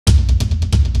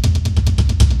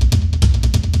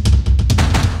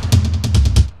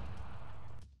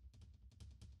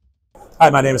Hi,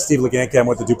 my name is Steven LaGanke. I'm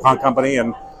with the DuPont company,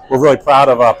 and we're really proud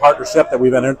of a partnership that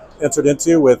we've entered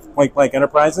into with Point Blank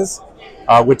Enterprises,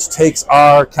 which takes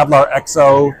our Kevlar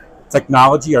EXO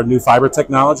technology, our new fiber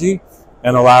technology,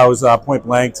 and allows Point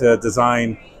Blank to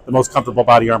design the most comfortable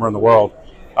body armor in the world.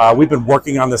 We've been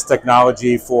working on this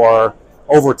technology for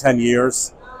over 10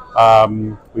 years.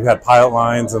 We've had pilot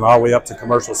lines and all the way up to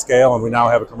commercial scale, and we now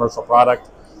have a commercial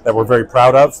product that we're very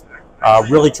proud of.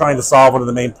 Really trying to solve one of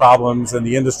the main problems in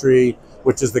the industry,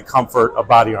 which is the comfort of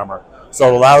body armor. So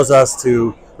it allows us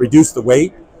to reduce the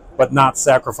weight, but not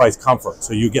sacrifice comfort.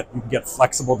 So you can get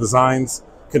flexible designs,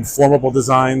 conformable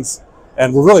designs,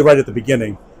 and we're really right at the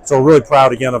beginning. So we're really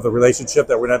proud again of the relationship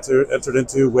that we're entered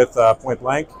into with Point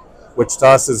Blank, which to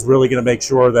us is really going to make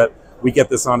sure that we get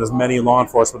this on as many law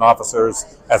enforcement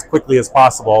officers as quickly as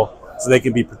possible, so they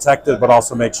can be protected, but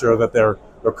also make sure that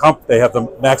they have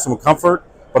the maximum comfort,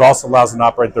 but also allows them to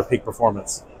operate their peak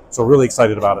performance. So we're really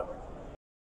excited about it.